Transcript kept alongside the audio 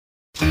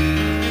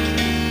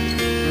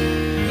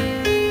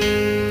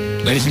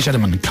Ladies and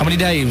gentlemen, Comedy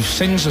Dave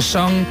sings a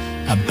song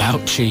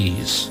about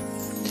cheese.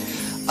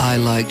 I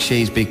like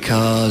cheese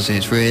because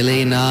it's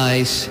really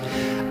nice,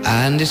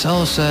 and it's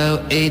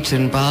also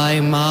eaten by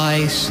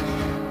mice.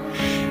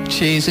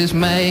 Cheese is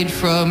made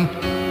from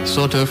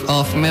sort of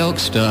off-milk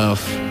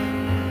stuff.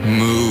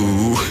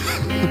 Moo.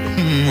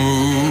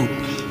 Moo.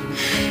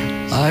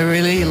 I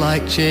really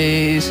like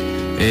cheese.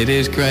 It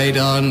is great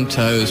on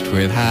toast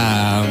with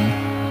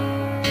ham.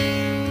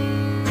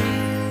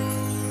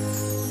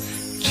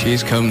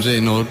 Cheese comes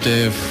in all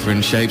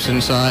different shapes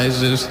and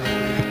sizes,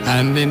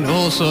 and in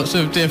all sorts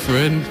of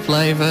different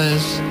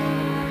flavors.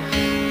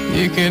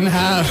 You can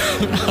have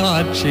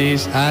hard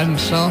cheese and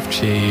soft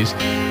cheese,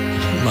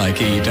 like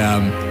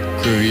Edam,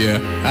 Gruyere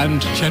and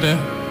cheddar.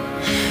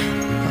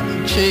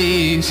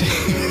 Cheese.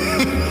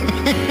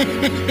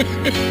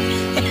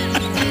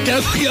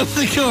 Go for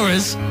the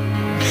chorus.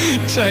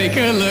 Take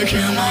a look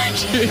at my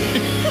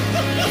cheese.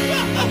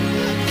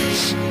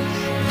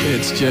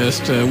 It's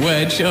just a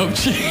wedge of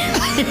cheese.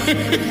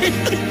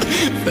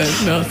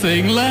 There's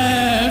nothing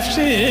left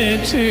here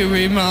to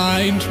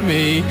remind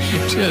me.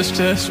 Just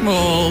a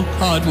small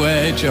hard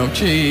wedge of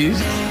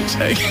cheese.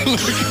 Take a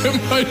look at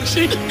my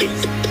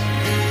cheese.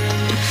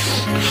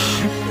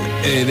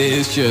 It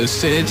is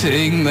just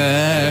sitting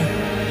there.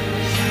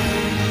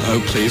 Oh,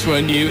 please,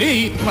 when you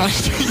eat my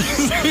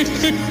cheese.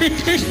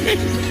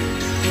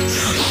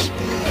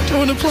 I don't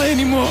want to play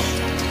anymore.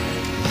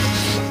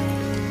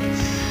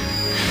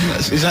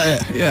 Is that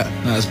it? Yeah.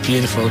 That's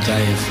beautiful,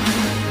 Dave.